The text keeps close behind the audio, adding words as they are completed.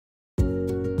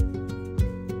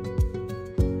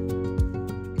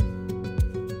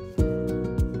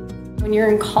When you're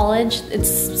in college,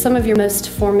 it's some of your most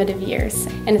formative years,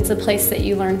 and it's a place that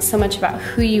you learn so much about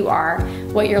who you are,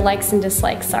 what your likes and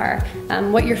dislikes are,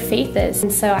 what your faith is.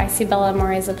 And so I see Bella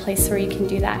Amoré as a place where you can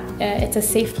do that. It's a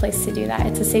safe place to do that.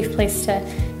 It's a safe place to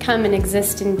come and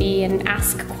exist and be and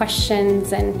ask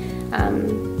questions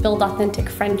and build authentic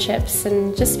friendships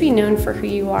and just be known for who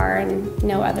you are and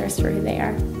know others for who they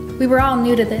are. We were all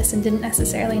new to this and didn't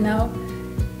necessarily know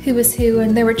who was who,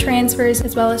 and there were transfers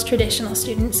as well as traditional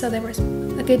students, so there was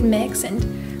a good mix,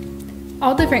 and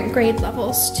all different grade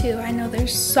levels too. I know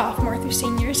there's sophomore through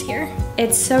seniors here.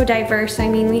 It's so diverse. I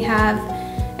mean, we have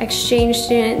exchange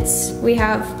students, we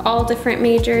have all different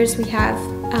majors, we have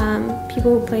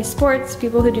people who play sports,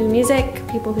 people who do music,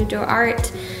 people who do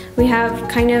art. We have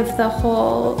kind of the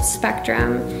whole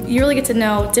spectrum. You really get to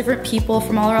know different people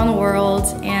from all around the world,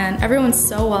 and everyone's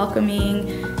so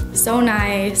welcoming, so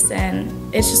nice, and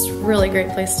it's just a really great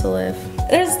place to live.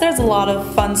 There's a lot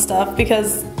of fun stuff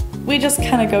because we just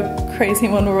kind of go crazy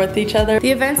when we're with each other.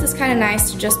 The events is kind of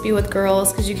nice to just be with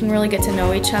girls because you can really get to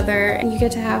know each other. You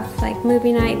get to have like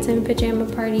movie nights and pajama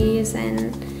parties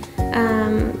and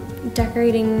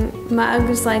decorating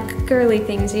mugs, like girly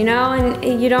things, you know,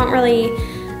 and you don't really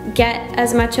get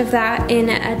as much of that in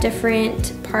a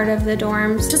different part of the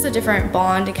dorms. It's just a different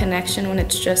bond and connection when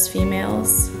it's just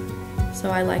females,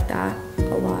 so I like that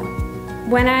a lot.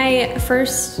 When I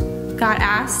first got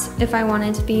asked if I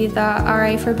wanted to be the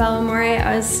RA for Bella Amoré,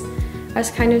 I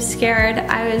was kind of scared.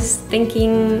 I was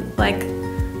thinking, like,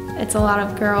 it's a lot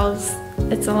of girls,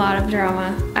 it's a lot of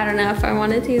drama. I don't know if I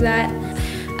want to do that.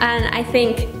 And I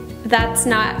think that's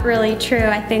not really true.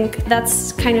 I think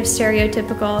that's kind of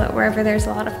stereotypical that wherever there's a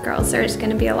lot of girls, there's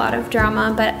going to be a lot of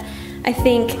drama, but I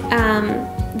think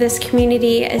this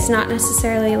community is not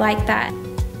necessarily like that.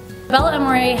 Bella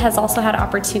Amoré has also had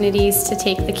opportunities to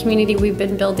take the community we've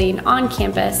been building on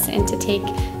campus and to take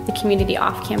the community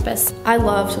off campus. I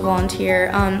love to volunteer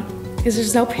because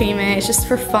there's no payment, it's just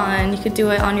for fun. You could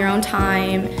do it on your own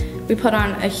time. We put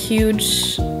on a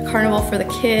huge carnival for the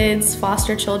kids,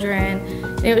 foster children.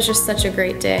 It was just such a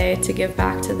great day to give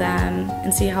back to them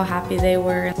and see how happy they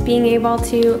were. Being able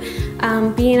to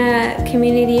be in a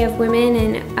community of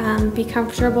women and be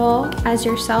comfortable as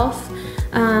yourself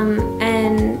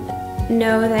and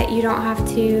know that you don't have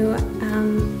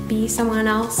to be someone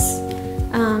else.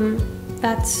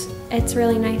 It's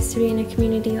really nice to be in a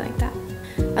community like that.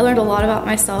 I learned a lot about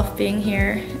myself being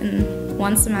here in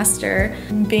one semester.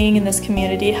 Being in this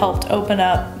community helped open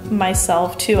up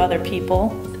myself to other people.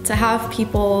 To have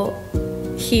people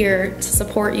here to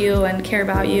support you and care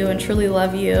about you and truly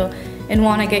love you and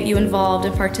want to get you involved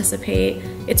and participate,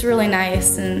 it's really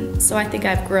nice, and so I think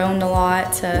I've grown a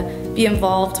lot to be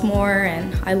involved more,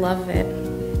 and I love it.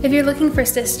 If you're looking for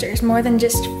sisters, more than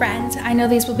just friends, I know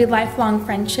these will be lifelong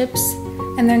friendships,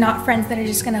 and they're not friends that are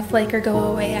just gonna flake or go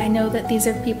away. I know that these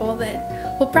are people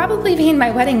that will probably be in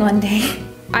my wedding one day.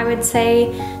 I would say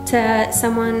to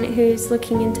someone who's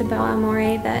looking into Bella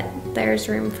Amoré that there's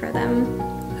room for them,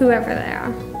 whoever they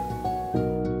are.